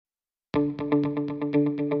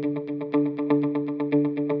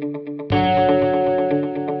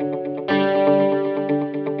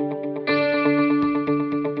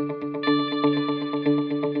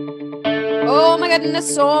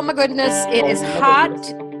Oh my goodness. It is Oh my hot.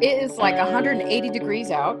 goodness. It is like 180 degrees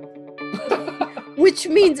out, which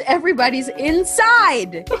means everybody's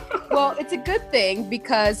inside. Well, it's a good thing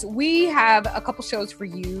because we have a couple shows for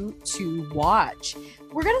you to watch.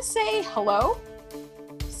 We're going to say hello,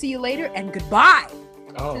 see you later, and goodbye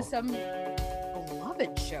to some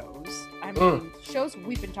beloved shows. I mean, shows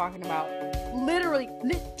we've been talking about literally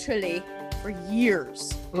for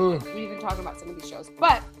years. We've been talking about some of these shows,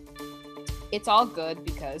 but it's all good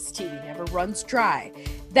because TV never runs dry.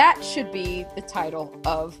 That should be the title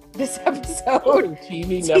of this episode.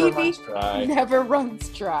 TV never runs dry. Never runs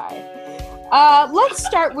dry. Let's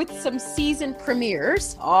start with some season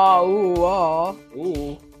premieres.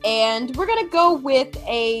 Ooh. And we're going to go with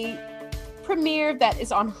a premiere that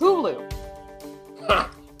is on Hulu.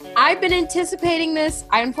 I've been anticipating this.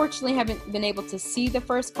 I unfortunately haven't been able to see the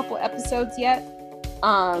first couple episodes yet.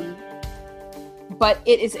 But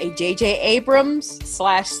it is a J.J. Abrams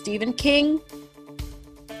 / Stephen King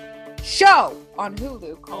show on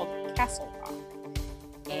Hulu called Castle Rock.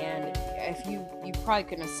 And if you probably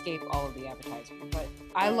couldn't escape all of the advertisement, but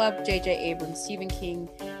I love J.J. Abrams. Stephen King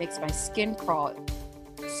makes my skin crawl.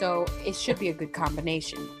 So it should be a good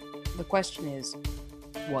combination. The question is,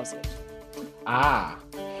 was it?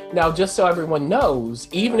 Now, just so everyone knows,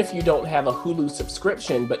 even if you don't have a Hulu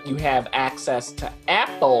subscription, but you have access to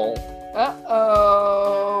Apple,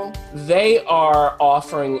 they are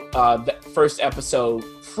offering the first episode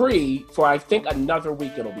free for, I think, another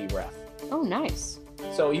week it'll be ref. Oh, nice.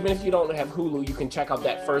 So even if you don't have Hulu, you can check out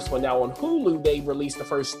that first one. Now on Hulu, they released the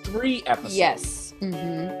first 3 episodes. Yes.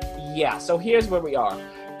 Mm-hmm. Yeah, so here's where we are.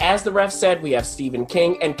 As the ref said, we have Stephen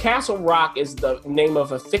King, and Castle Rock is the name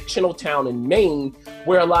of a fictional town in Maine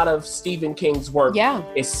where a lot of Stephen King's work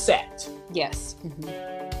is set. Yes.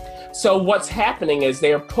 Mm-hmm. So what's happening is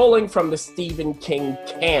they're pulling from the Stephen King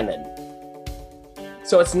canon.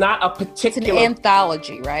 So it's not a particular... It's an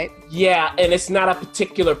anthology, right? Yeah, and it's not a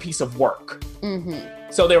particular piece of work. Mm-hmm.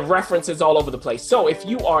 So there are references all over the place. So if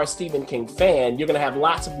you are a Stephen King fan, you're going to have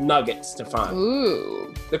lots of nuggets to find.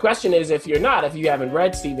 Ooh. The question is, if you haven't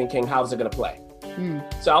read Stephen King, how's it going to play?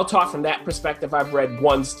 So I'll talk from that perspective. I've read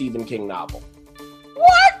 1 Stephen King novel.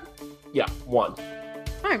 What? Yeah, 1.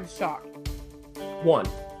 I'm shocked. 1.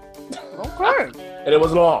 Okay. And it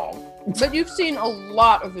was long. But you've seen a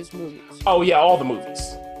lot of his movies. Oh, yeah, all the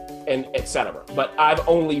movies, and etc. But I've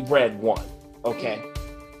only read 1, okay?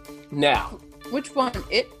 Now. Which one?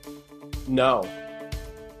 It? No.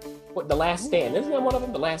 What, The Last Stand? Isn't that one of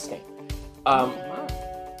them? The Last Stand.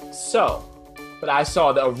 So, but I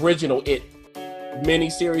saw the original It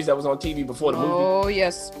miniseries that was on TV before the movie. Oh,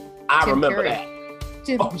 yes. I Tim remember Curry.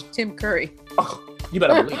 that. Tim Curry. Oh, you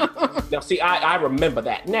better believe it. Now, see, I remember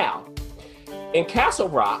that. Now, in Castle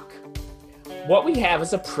Rock, what we have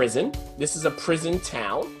is a prison. This is a prison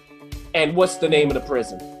town. And what's the name of the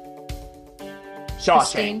prison?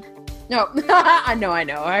 Shawshank. No, I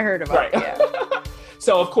know. I heard about it. Yeah.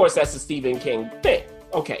 So, of course, that's the Stephen King thing.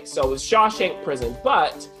 Okay, so it's Shawshank Prison,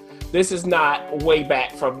 but this is not way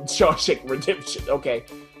back from Shawshank Redemption. Okay,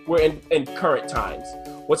 we're in current times.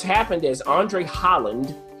 What's happened is Andre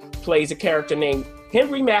Holland plays a character named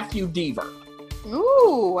Henry Matthew Deaver.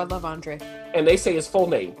 Ooh, I love Andre. And they say his full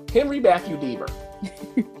name, Henry Matthew Deaver.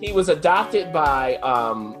 He was adopted by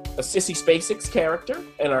a Sissy Spacek's character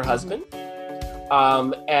and her husband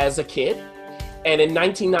as a kid. And in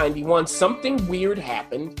 1991, something weird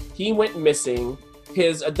happened. He went missing.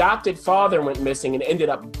 His adopted father went missing and ended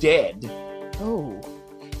up dead. Oh.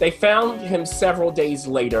 They found him several days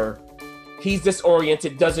later. He's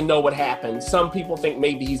disoriented, doesn't know what happened. Some people think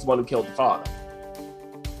maybe he's the one who killed the father.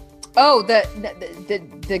 Oh, the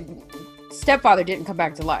stepfather didn't come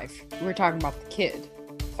back to life. We were talking about the kid.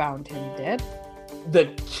 Found him dead? The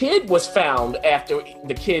kid was found after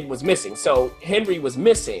the kid was missing. So Henry was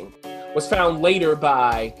missing, was found later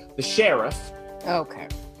by the sheriff. Okay.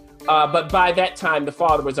 But by that time, the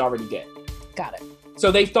father was already dead. Got it.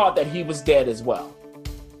 So they thought that he was dead as well.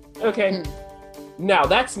 Okay. Now,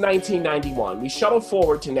 that's 1991. We shuttle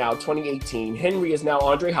forward to now, 2018. Henry is now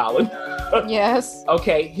Andre Holland. Yes.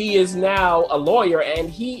 Okay, he is now a lawyer, and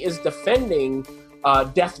he is defending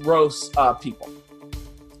death row people.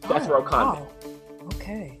 Death row convict. Wow.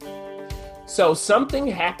 Okay. So something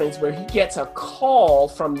happens where he gets a call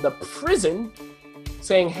from the prison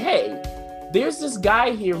saying, hey, there's this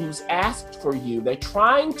guy here who's asked for you. They're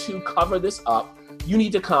trying to cover this up. You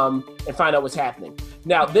need to come and find out what's happening.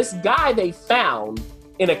 Now, this guy they found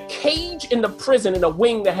in a cage in the prison in a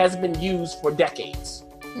wing that has been used for decades.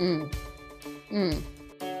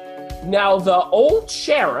 Now, the old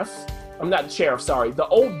sheriff, the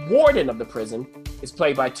old warden of the prison is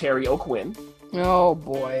played by Terry O'Quinn. Oh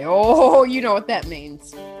boy. Oh, you know what that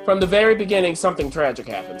means. From the very beginning, something tragic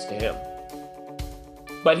happens to him.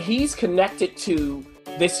 But he's connected to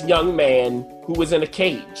this young man who was in a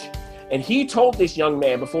cage. And he told this young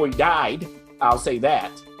man before he died, I'll say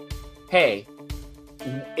that, hey,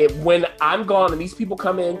 when I'm gone and these people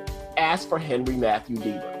come in, ask for Henry Matthew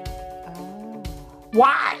Deaver. Oh.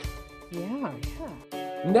 Why? Yeah.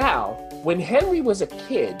 Now, when Henry was a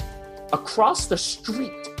kid, across the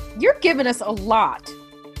street. You're giving us a lot.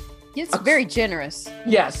 It's very generous.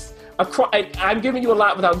 Yes. I'm giving you a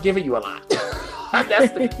lot without giving you a lot.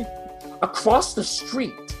 Across the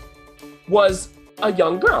street was a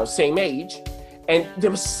young girl, same age. And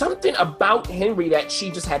there was something about Henry that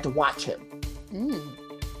she just had to watch him.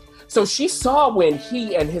 So she saw when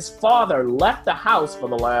he and his father left the house for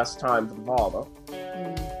the last time for the father.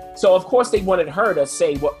 So of course they wanted her to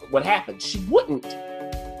say what happened. She wouldn't.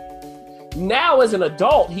 Now as an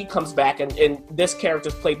adult, he comes back and this character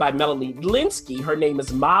is played by Melanie Lynskey. Her name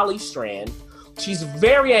is Molly Strand. She's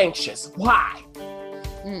very anxious. Why?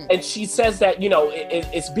 And she says that,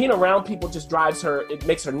 it's being around people just drives her, it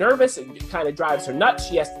makes her nervous. It kind of drives her nuts.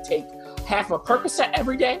 She has to take half a Percocet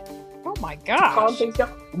every day. Oh my gosh. Calm things down.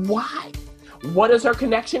 Why? What is her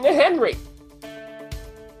connection to Henry?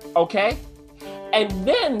 Okay? And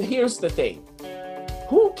then here's the thing.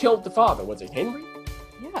 Who killed the father? Was it Henry?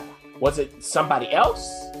 Yeah. Was it somebody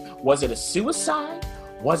else? Was it a suicide?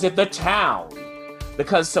 Was it the town?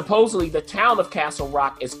 Because supposedly the town of Castle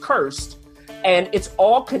Rock is cursed, and it's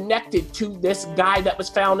all connected to this guy that was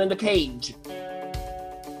found in the cage.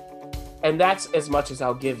 And that's as much as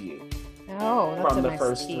I'll give you. Oh, that's from the nice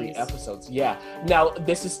first tease. 3 episodes. Yeah. Now,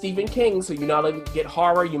 this is Stephen King, so you not only get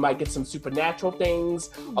horror, you might get some supernatural things,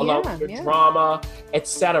 along with your drama,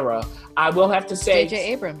 etc. I will have to say...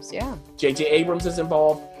 J.J. Abrams, yeah. J.J. Abrams is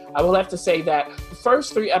involved. I will have to say that the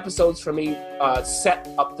first 3 episodes for me set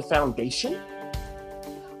up the foundation.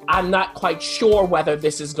 I'm not quite sure whether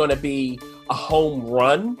this is going to be a home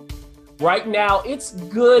run. Right now, it's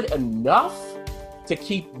good enough to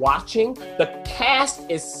keep watching. The cast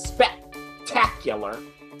is spectacular.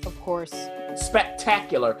 Of course.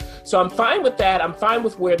 Spectacular. So I'm fine with that. I'm fine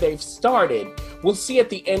with where they've started. We'll see at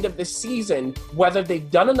the end of the season whether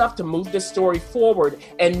they've done enough to move this story forward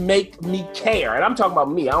and make me care. And I'm talking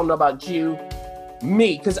about me. I don't know about you.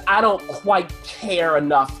 Me, because I don't quite care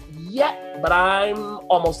enough yet, but I'm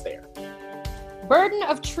almost there. Burden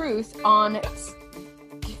of Truth on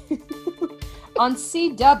on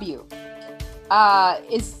CW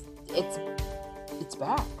it's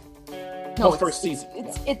back. No, first season.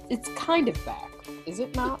 It's kind of back, is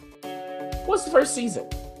it not? What's the first season?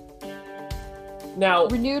 Now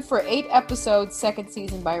renewed for 8 episodes, second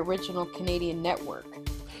season by original Canadian network.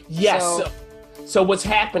 Yes. So what's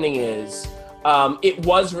happening is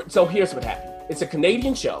so here's what happened. It's a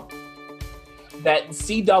Canadian show that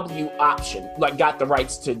CW got the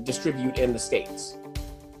rights to distribute in the States.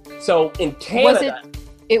 So in Canada,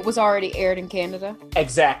 it was already aired in Canada?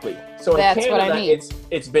 Exactly. So that's in Canada, what I mean.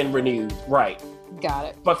 It's been renewed, right? Got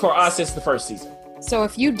it. But for us, it's the first season. So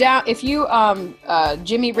if you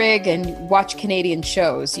Jimmy Rig and watch Canadian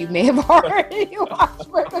shows, you may have already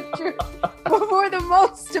watched Burden of Truth. But for the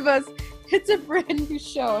most of us, it's a brand new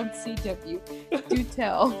show on CW. Do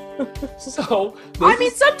tell. So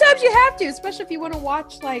sometimes you have to, especially if you want to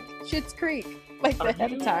watch like Schitt's Creek,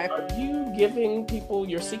 ahead of time. Are you giving people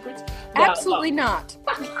your secrets? Absolutely not.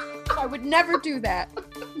 I would never do that.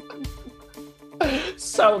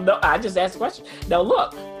 So no, I just asked a question. Now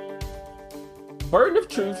look, Burden of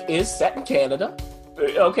Truth is set in Canada.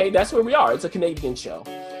 Okay, that's where we are. It's a Canadian show.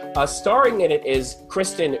 Starring in it is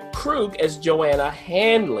Kristen Krug as Joanna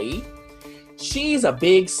Hanley. She's a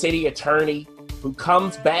big city attorney who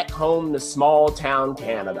comes back home to small town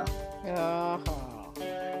Canada.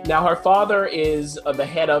 Now, her father is the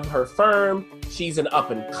head of her firm. She's an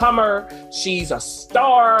up-and-comer. She's a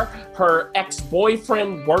star. Her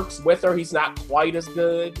ex-boyfriend works with her. He's not quite as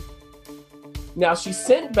good. Now, she's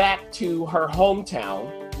sent back to her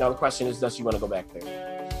hometown. Now, the question is, does she want to go back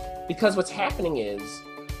there? Because what's happening is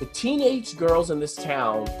the teenage girls in this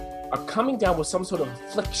town are coming down with some sort of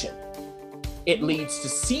affliction. It leads to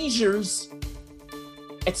seizures,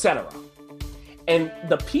 etc. And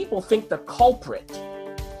the people think the culprit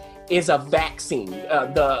is a vaccine,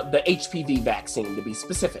 the HPV vaccine, to be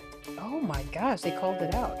specific. Oh my gosh, they called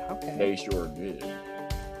it out. Okay. They sure did.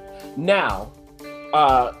 Now,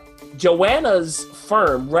 Joanna's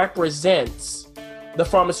firm represents the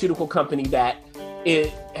pharmaceutical company that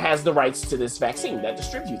has the rights to this vaccine, that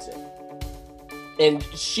distributes it. And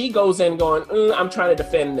she goes in going, I'm trying to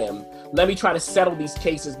defend them. Let me try to settle these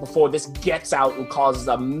cases before this gets out and causes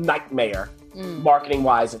a nightmare marketing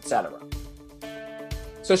wise, etc.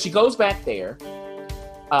 So she goes back there.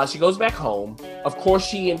 She goes back home. Of course,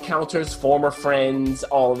 she encounters former friends,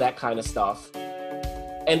 all of that kind of stuff.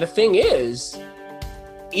 And the thing is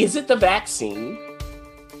it the vaccine?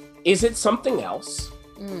 Is it something else?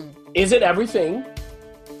 Is it everything?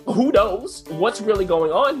 Who knows what's really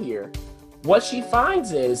going on here? What she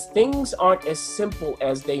finds is things aren't as simple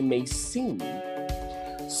as they may seem.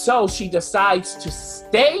 So she decides to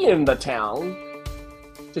stay in the town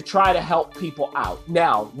to try to help people out.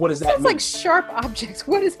 Now, what does that Sounds mean? like Sharp Objects.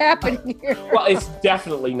 What is happening here? Well, it's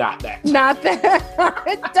definitely not that. Not that.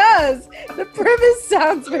 It does. The premise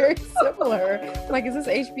sounds very similar. Like, is this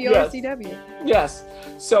HBO or CW? Yes.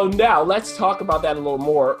 So now let's talk about that a little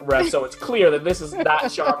more, Ref, so it's clear that this is not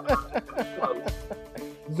Sharp Objects.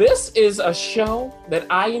 This is a show that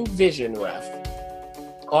I envision, Ref,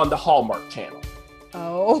 on the Hallmark Channel.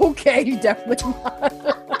 Oh, okay. You definitely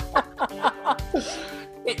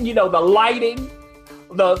You know, the lighting,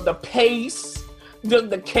 the pace,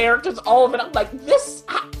 the characters, all of it. I'm like, this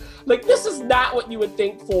is not what you would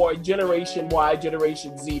think for a Generation Y,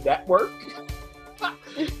 Generation Z network.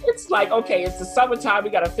 It's like, okay, it's the summertime, we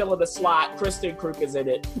gotta fill in the slot. Kristen Kruk is in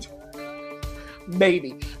it.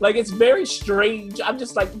 Maybe. Like, it's very strange. I'm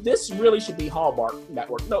just like, this really should be Hallmark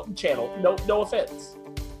Network. No channel. No offense.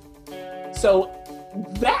 So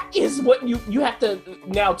that is what you have to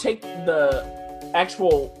now take the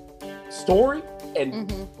actual story and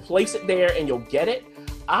place it there and you'll get it.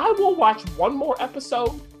 I will watch one more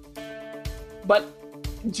episode, but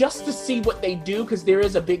just to see what they do, because there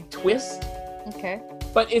is a big twist. Okay.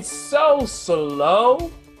 But it's so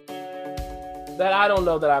slow that I don't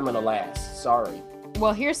know that I'm gonna last. Sorry.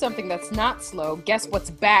 Well, here's something that's not slow. Guess what's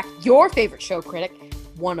back? Your favorite show critic,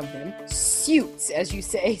 one of them, Suits, as you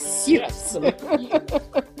say, Suits. Yes.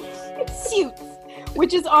 Suits,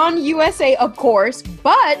 which is on USA, of course,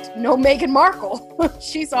 but no Meghan Markle.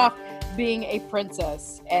 She's off being a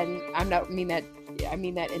princess, and I mean that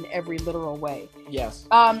in every literal way. Yes.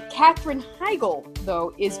 Katherine Heigl,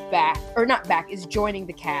 though, is back, or not back, is joining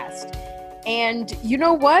the cast. And you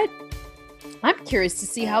know what? I'm curious to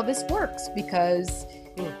see how this works, because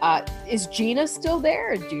is Gina still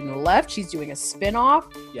there? Gina left. She's doing a spin-off.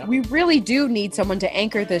 Yeah. We really do need someone to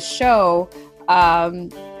anchor this show.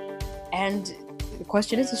 And the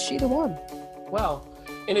question is she the one? Well,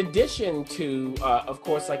 in addition to, of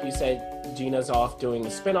course, like you said, Gina's off doing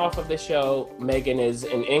the spin-off of the show. Meghan is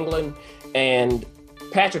in England. And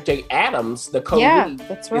Patrick J. Adams, the co-lead,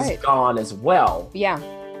 that's right, is gone as well. Yeah.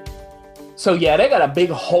 So, yeah, they got a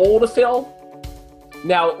big hole to fill.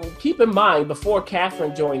 Now, keep in mind, before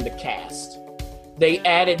Katherine joined the cast, they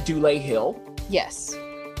added Dule Hill. Yes.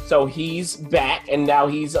 So he's back, and now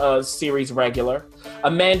he's a series regular.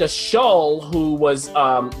 Amanda Schull, who was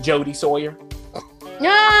Jodie Sawyer.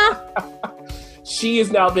 She has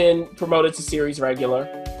now been promoted to series regular,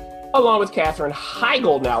 along with Katherine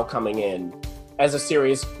Heigl now coming in as a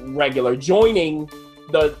series regular, joining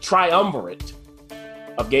the triumvirate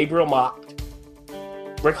of Gabriel Macht,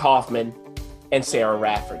 Rick Hoffman, and Sarah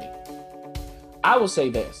Rafferty. I will say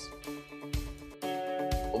this.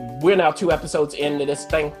 We're now 2 episodes into this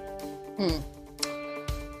thing.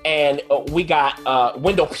 And we got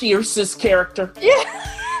Wendell Pierce's character. Yeah,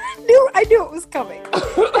 I knew it was coming.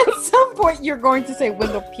 At some point, you're going to say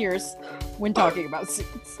Wendell Pierce when talking about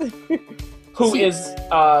Suits. Who is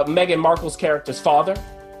Meghan Markle's character's father.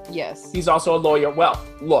 Yes. He's also a lawyer. Well,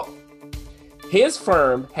 look. His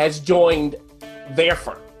firm has joined their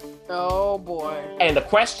firm. Oh, boy. And the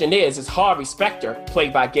question is Harvey Specter,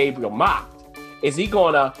 played by Gabriel Macht, is he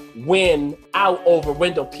going to win out over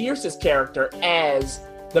Wendell Pierce's character as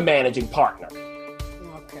the managing partner?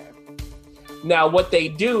 Okay. Now, what they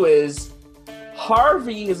do is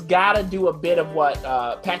Harvey has got to do a bit of what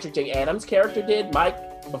Patrick J. Adams' character did,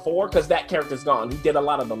 Mike, before, because that character's gone. He did a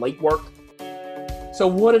lot of the late work. So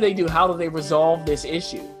what do? How do they resolve this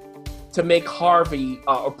issue to make Harvey,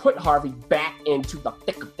 or put Harvey back into the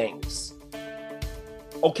thick of things?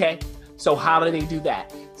 Okay, so how do they do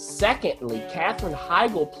that? Secondly, Katherine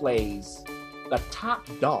Heigl plays the top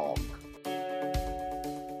dog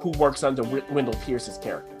who works under Wendell Pierce's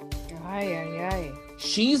character. Aye.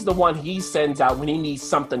 She's the one he sends out when he needs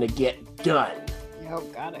something to get done. Oh,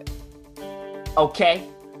 got it. Okay?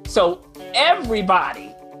 So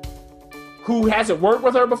everybody who hasn't worked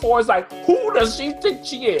with her before is like, who does she think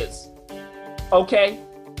she is? Okay?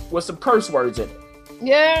 With some curse words in it.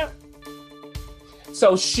 Yeah.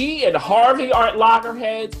 So she and Harvey aren't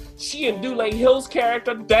loggerheads. She and Dule Hill's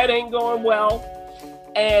character, that ain't going well.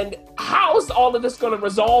 And how is all of this going to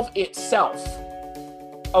resolve itself?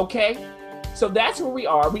 Okay? So that's where we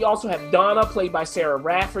are. We also have Donna, played by Sarah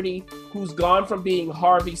Rafferty, who's gone from being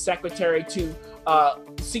Harvey's secretary to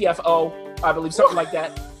CFO, I believe, something like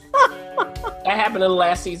that. That happened in the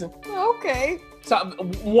last season. Okay. So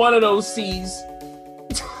one of those C's.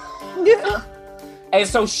 And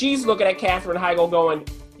so she's looking at Katherine Heigl going,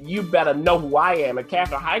 you better know who I am. And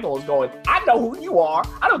Katherine Heigl is going, I know who you are.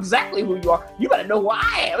 I know exactly who you are. You better know who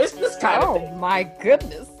I am. It's this kind of thing. Oh, my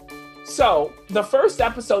goodness. So the first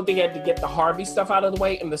episode, they had to get the Harvey stuff out of the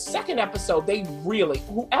way. And the second episode, they really,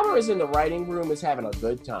 whoever is in the writing room is having a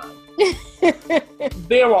good time.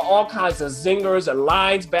 There were all kinds of zingers and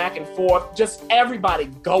lines back and forth. Just everybody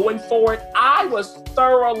going for it. I was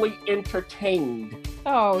thoroughly entertained.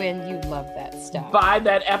 Oh, and you love that stuff. By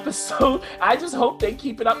that episode. I just hope they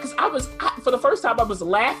keep it up, because for the first time, I was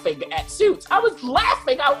laughing at Suits. I was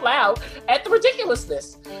laughing out loud at the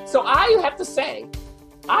ridiculousness. So I have to say,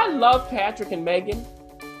 I love Patrick and Megan,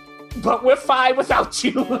 but we're fine without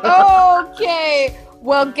you. Okay.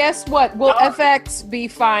 Well, guess what? Will FX be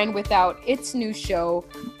fine without its new show,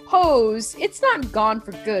 Pose? It's not gone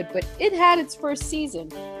for good, but it had its first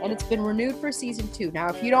season, and it's been renewed for season 2. Now,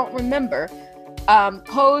 if you don't remember,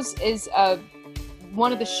 Pose is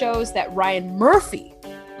one of the shows that Ryan Murphy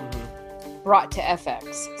brought to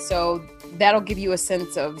FX. So that'll give you a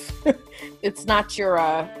sense of it's not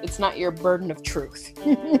your burden of truth.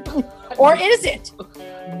 Or is it?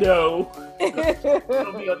 No.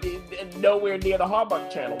 It'll be nowhere near the Hallmark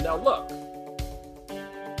Channel. Now look,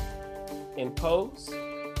 in Pose,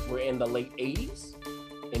 we're in the late 80s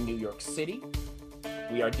in New York City.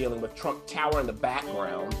 We are dealing with Trump Tower in the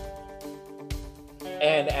background.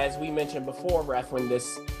 And as we mentioned before, Ref, when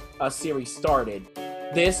this series started,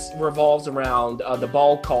 this revolves around the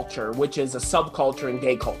ball culture, which is a subculture in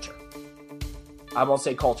gay culture. I won't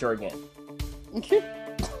say culture again.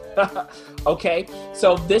 Okay,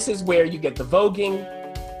 so this is where you get the voguing.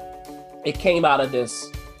 It came out of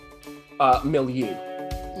this milieu.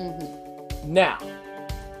 Mm-hmm. Now,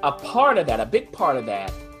 a big part of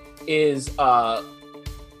that is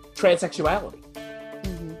transsexuality.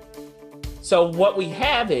 Mm-hmm. So what we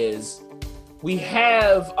have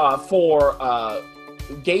for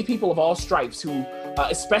gay people of all stripes, who,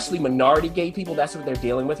 especially minority gay people, that's what they're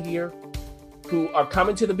dealing with here, who are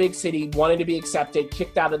coming to the big city, wanting to be accepted,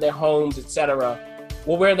 kicked out of their homes, etc.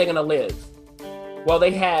 Well, where are they going to live? Well,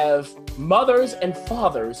 they have mothers and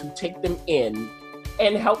fathers who take them in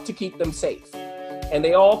and help to keep them safe. And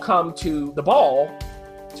they all come to the ball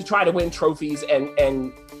to try to win trophies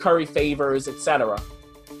and curry favors, etc.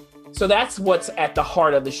 So that's what's at the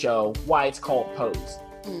heart of the show, why it's called Pose.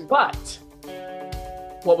 But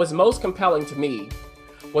what was most compelling to me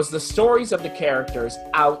was the stories of the characters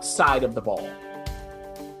outside of the ball.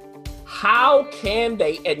 How can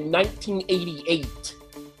they, in 1988,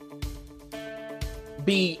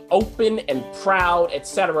 be open and proud,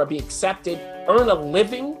 etc., be accepted, earn a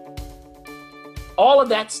living, all of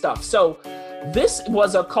that stuff? So this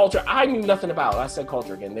was a culture I knew nothing about. I said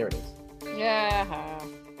culture again, there it is. Yeah.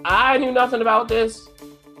 I knew nothing about this.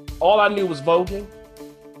 All I knew was voguing.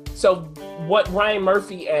 So what Ryan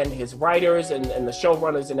Murphy and his writers and the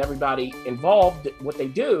showrunners and everybody involved, what they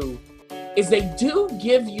do is they do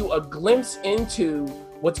give you a glimpse into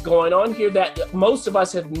what's going on here that most of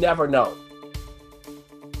us have never known.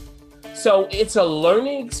 So it's a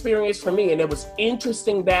learning experience for me, and it was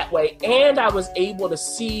interesting that way. And I was able to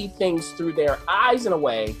see things through their eyes in a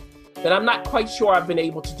way that I'm not quite sure I've been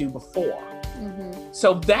able to do before. Mm-hmm.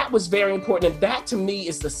 So that was very important. And that to me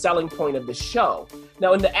is the selling point of the show.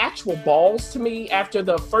 Now, in the actual balls, to me, after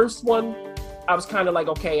the first one, I was kind of like,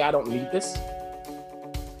 okay, I don't need this.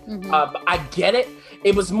 Mm-hmm. But I get it.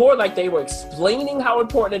 It was more like they were explaining how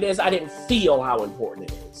important it is. I didn't feel how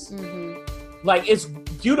important it is. Mm-hmm. Like, it's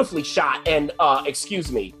beautifully shot. And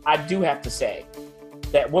excuse me, I do have to say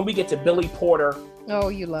that when we get to Billy Porter. Oh,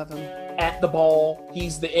 you love him. At the ball,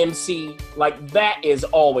 he's the MC. Like, that is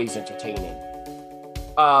always entertaining.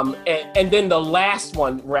 And then the last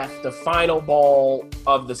one, Ref, the final ball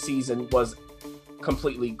of the season was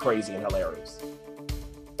completely crazy and hilarious.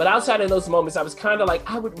 But outside of those moments, I was kind of like,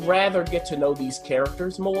 I would rather get to know these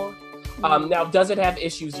characters more. Now, does it have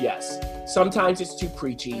issues? Yes. Sometimes it's too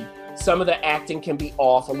preachy. Some of the acting can be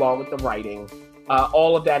off along with the writing.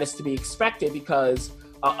 All of that is to be expected because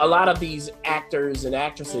a lot of these actors and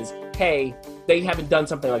actresses, hey, they haven't done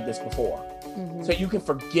something like this before. Mm-hmm. So you can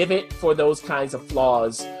forgive it for those kinds of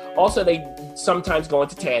flaws. Also, they sometimes go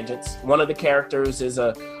into tangents. One of the characters is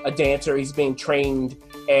a dancer. He's being trained,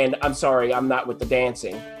 and I'm sorry, I'm not with the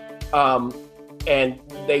dancing. And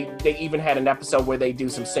they even had an episode where they do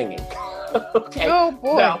some singing. Okay. Oh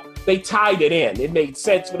boy. Now, they tied it in. It made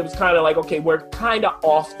sense, but it was kind of like, okay, we're kind of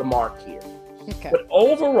off the mark here. Okay. But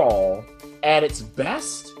overall, at its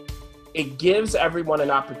best, it gives everyone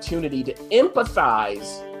an opportunity to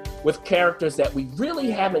empathize with characters that we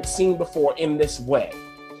really haven't seen before in this way.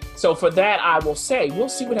 So for that, I will say, we'll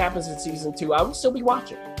see what happens in season 2. I will still be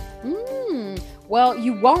watching. Well,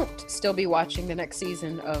 you won't still be watching the next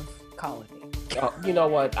season of Colony. You know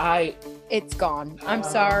what? It's gone. I'm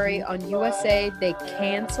sorry. On USA, they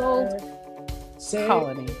canceled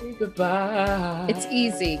Colony. Goodbye. It's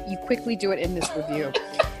easy. You quickly do it in this review.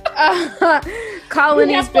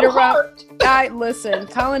 Colony's been around. Listen,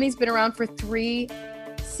 Colony's been around for 3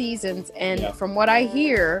 seasons, and from what I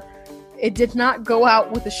hear, it did not go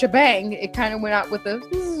out with a shebang. It kind of went out with a.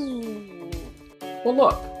 Well,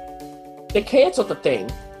 look, they canceled the thing.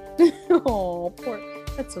 Oh, poor.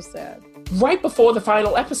 That's so sad. Right before the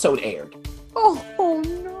final episode aired. Oh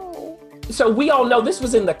no. So we all know this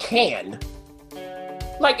was in the can.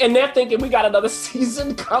 And they're thinking we got another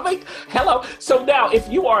season coming. Hello. So now, if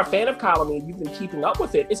you are a fan of Colony and you've been keeping up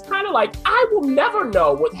with it, it's kind of like, I will never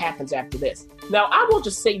know what happens after this. Now, I will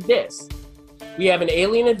just say this. We have an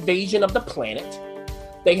alien invasion of the planet.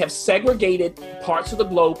 They have segregated parts of the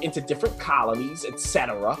globe into different colonies,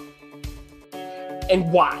 etc.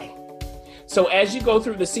 And why? So as you go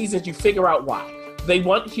through the seasons, you figure out why. They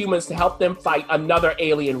want humans to help them fight another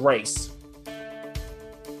alien race.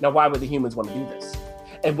 Now, why would the humans want to do this?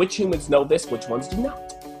 And which humans know this, which ones do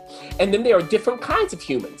not? And then there are different kinds of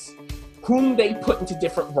humans whom they put into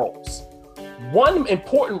different roles. One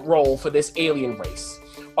important role for this alien race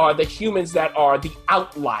are the humans that are the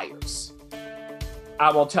outliers.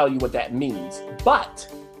 I won't tell you what that means, but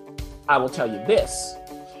I will tell you this.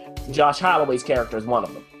 Josh Holloway's character is one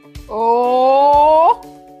of them. Oh!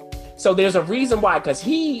 So there's a reason why, because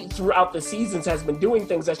he, throughout the seasons, has been doing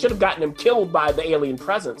things that should have gotten him killed by the alien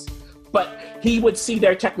presence. But he would see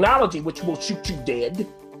their technology, which will shoot you dead.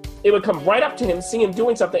 It would come right up to him, see him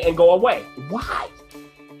doing something, and go away. Why?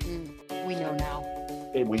 We know now.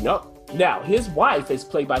 We know. Now, his wife is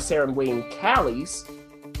played by Sarah Wayne Callies,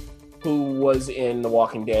 who was in The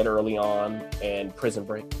Walking Dead early on and Prison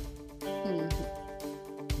Break.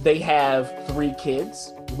 They have 3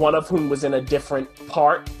 kids, one of whom was in a different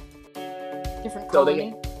part. Different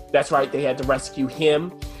colony. That's right. They had to rescue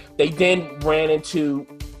him. They then ran into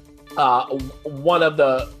one of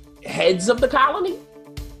the heads of the colony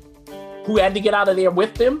who had to get out of there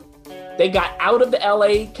with them. They got out of the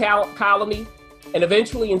LA colony, and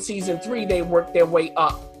eventually in season 3, they worked their way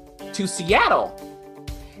up to Seattle.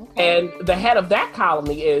 Okay. And the head of that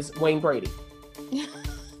colony is Wayne Brady.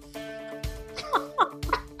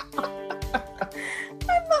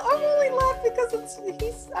 I'm only laughing because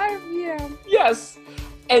yeah. Yes.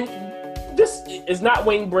 And this is not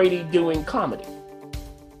Wayne Brady doing comedy.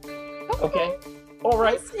 Okay. All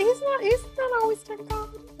right. He's not always doing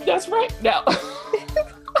comedy. That's right. Now,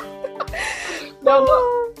 now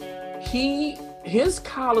look, his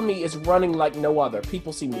colony is running like no other.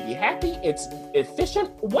 People seem to be happy. It's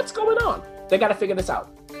efficient. What's going on? They got to figure this out.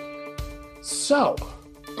 So,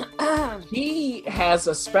 he has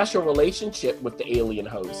a special relationship with the alien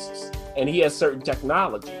hosts, and he has certain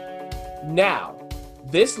technology. Now,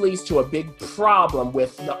 this leads to a big problem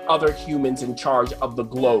with the other humans in charge of the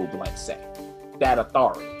globe, let's say, that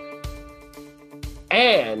authority.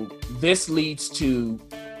 And this leads to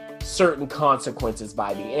certain consequences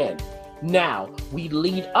by the end. Now, we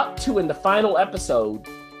lead up to, in the final episode,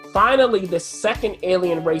 finally the second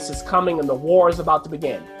alien race is coming and the war is about to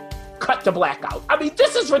begin. Cut to blackout. I mean,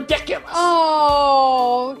 this is ridiculous.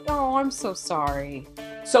 Oh, I'm so sorry.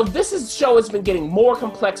 So this show has been getting more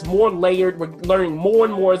complex, more layered. We're learning more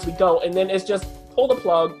and more as we go. And then it's just pull the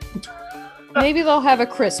plug. Maybe they'll have a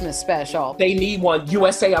Christmas special. They need one.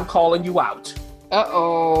 USA, I'm calling you out.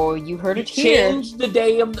 Uh-oh, you heard it here. Change the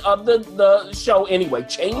day of the show anyway.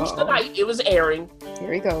 Change the night it was airing.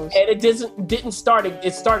 Here he goes. And it didn't start.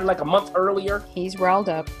 It started like a month earlier. He's riled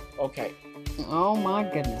up. Okay. Oh my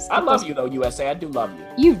goodness. I love you though, USA. I do love you.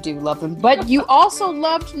 You do love them. But you also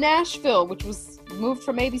loved Nashville, which was moved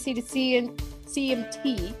from ABC to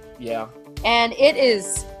CMT. Yeah. And it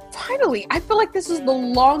is finally, I feel like this is the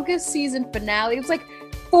longest season finale. It's like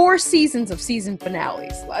 4 seasons of season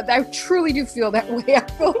finales. I truly do feel that way. I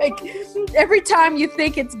feel like every time you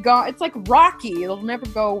think it's gone, it's like Rocky. It'll never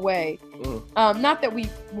go away. Not that we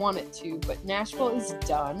want it to, but Nashville is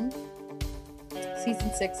done.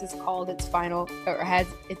 Season 6 is called its final, or has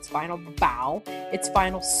its final bow, its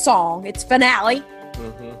final song, its finale.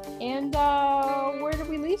 Mm-hmm. And where do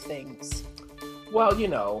we leave things? Well,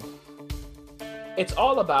 it's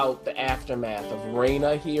all about the aftermath of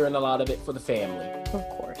Raina here and a lot of it for the family. Of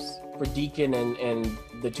course. for Deacon and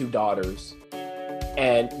the two daughters.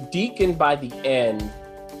 And Deacon, by the end,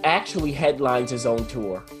 actually headlines his own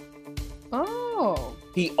tour. Oh.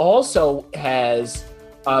 He also has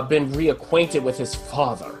been reacquainted with his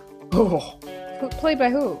father. Oh. Played by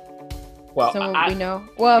who? Well, someone we know.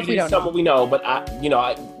 Well, if we don't know, someone we know, but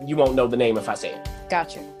you won't know the name if I say it.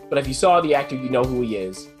 Gotcha. But if you saw the actor, you know who he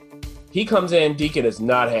is. He comes in. Deacon is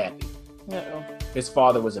not happy. Uh-oh. His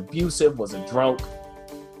father was abusive, was a drunk.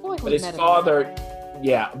 Like but his father,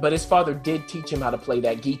 but his father did teach him how to play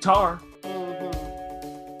that guitar.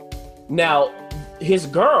 Mm-hmm. Now, his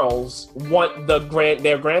girls want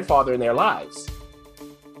their grandfather in their lives.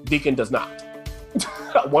 Deacon does not.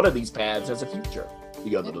 One of these paths has a future.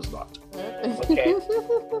 The other does not. Okay.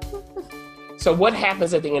 So what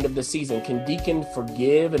happens at the end of the season? Can Deacon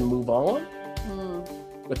forgive and move on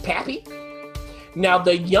with Pappy? Now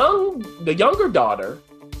the younger daughter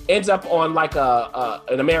ends up on like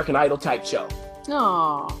an American Idol type show.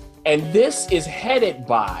 Aww. And this is headed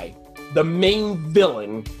by the main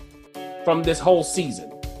villain from this whole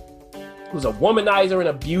season, who's a womanizer, an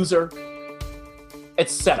abuser,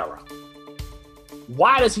 etc.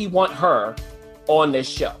 Why does he want her on this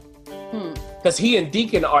show? Because he and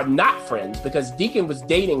Deacon are not friends, because Deacon was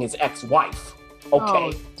dating his ex-wife. Okay.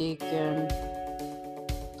 Oh, Deacon.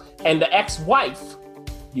 And the ex-wife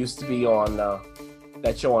used to be on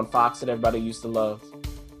that show on Fox that everybody used to love.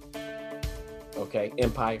 Okay,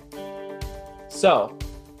 Empire. So,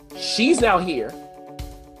 she's now here.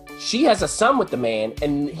 She has a son with the man,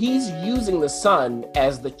 and he's using the son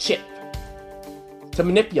as the chip to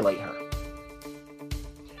manipulate her.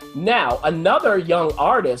 Now, another young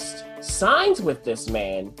artist signs with this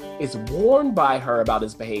man, is warned by her about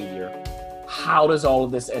his behavior. How does all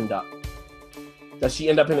of this end up? Does she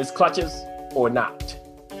end up in his clutches or not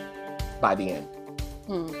by the end?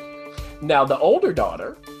 Now, the older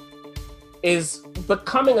daughter is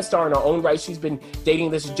becoming a star in her own right. She's been dating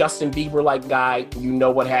this Justin Bieber-like guy. You know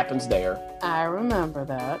what happens there. I remember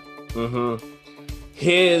that. Mm-hmm.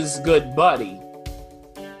 His good buddy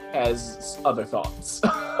has other thoughts.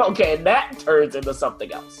 Okay, and that turns into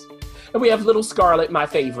something else. And we have little Scarlett, my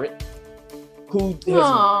favorite, who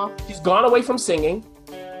she's gone away from singing.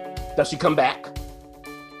 Does she come back?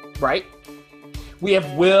 Right? We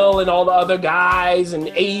have Will and all the other guys and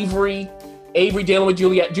Avery dealing with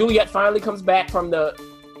Juliet. Juliet finally comes back from the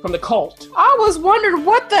cult. I was wondering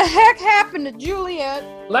what the heck happened to Juliet.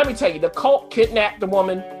 Let me tell you, the cult kidnapped the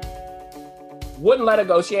woman, wouldn't let her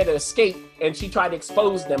go. She had to escape, and she tried to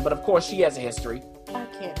expose them, but of course she has a history. I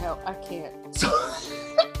can't help. I can't. So,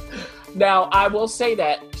 now, I will say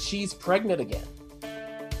that she's pregnant again.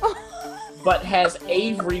 But has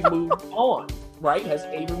Avery moved on? Right? Has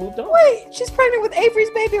Avery moved on? Wait, she's pregnant with Avery's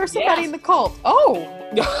baby or somebody in the cult? Oh.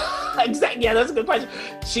 Exactly. Yeah, that's a good question.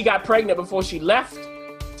 She got pregnant before she left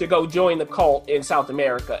to go join the cult in South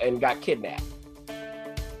America and got kidnapped.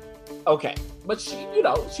 Okay. But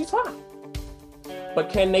she's fine. But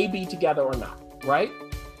can they be together or not? Right?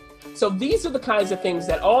 So these are the kinds of things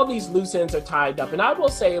that all these loose ends are tied up. And I will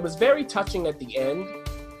say it was very touching at the end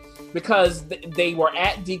because they were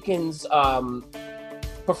at Deacon's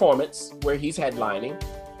performance where he's headlining.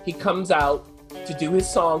 He comes out to do his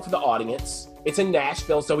song for the audience. It's in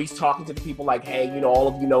Nashville, so he's talking to the people like, hey, all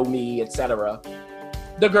of you know me, etc.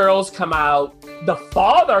 The girls come out. The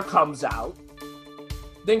father comes out.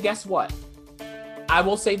 Then guess what? I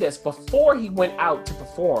will say this. Before he went out to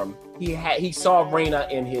perform, he saw Raina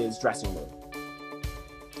in his dressing room.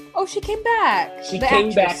 Oh, she came back. She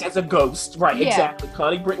came back as a ghost. Right, yeah. Exactly.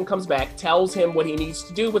 Connie Britton comes back, tells him what he needs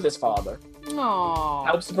to do with his father. Aww.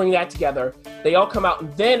 Helps to bring that together. They all come out,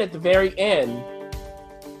 and then at the very end,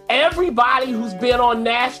 everybody who's been on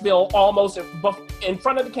Nashville almost in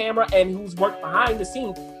front of the camera and who's worked behind the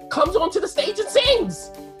scenes comes onto the stage and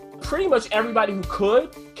sings. Pretty much everybody who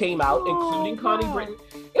could came out, including Connie Britton.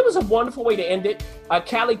 It was a wonderful way to end it.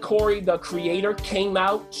 Callie Corey, the creator, came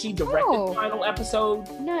out. She directed the final episode.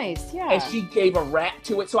 Nice, yeah. And she gave a rap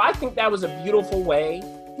to it. So I think that was a beautiful way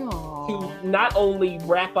to not only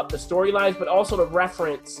wrap up the storylines, but also to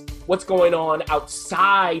reference what's going on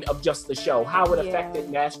outside of just the show, how it affected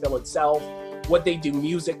Nashville itself, what they do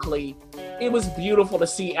musically. It was beautiful to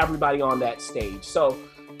see everybody on that stage. So,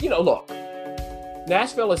 look,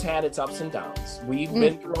 Nashville has had its ups and downs. We've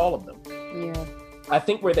been through all of them. Yeah. I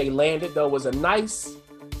think where they landed, though, was a nice,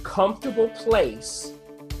 comfortable place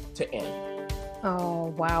to end.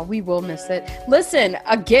 Oh, wow. We will miss it. Listen,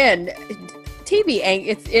 again, TV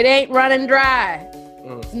ain't running dry.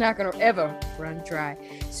 It's not going to ever run dry.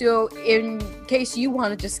 So in case you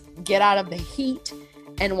want to just get out of the heat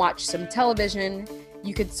and watch some television,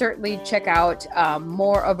 You could certainly check out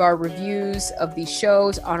more of our reviews of these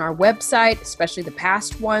shows on our website, especially the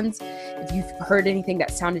past ones. If you've heard anything that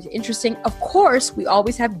sounded interesting, of course, we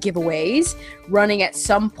always have giveaways running at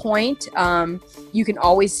some point. You can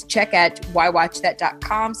always check at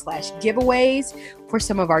whywatchthat.com/giveaways for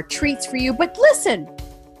some of our treats for you. But listen,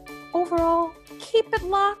 overall, keep it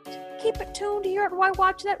locked, keep it tuned here at Why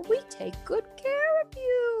Watch That. We take good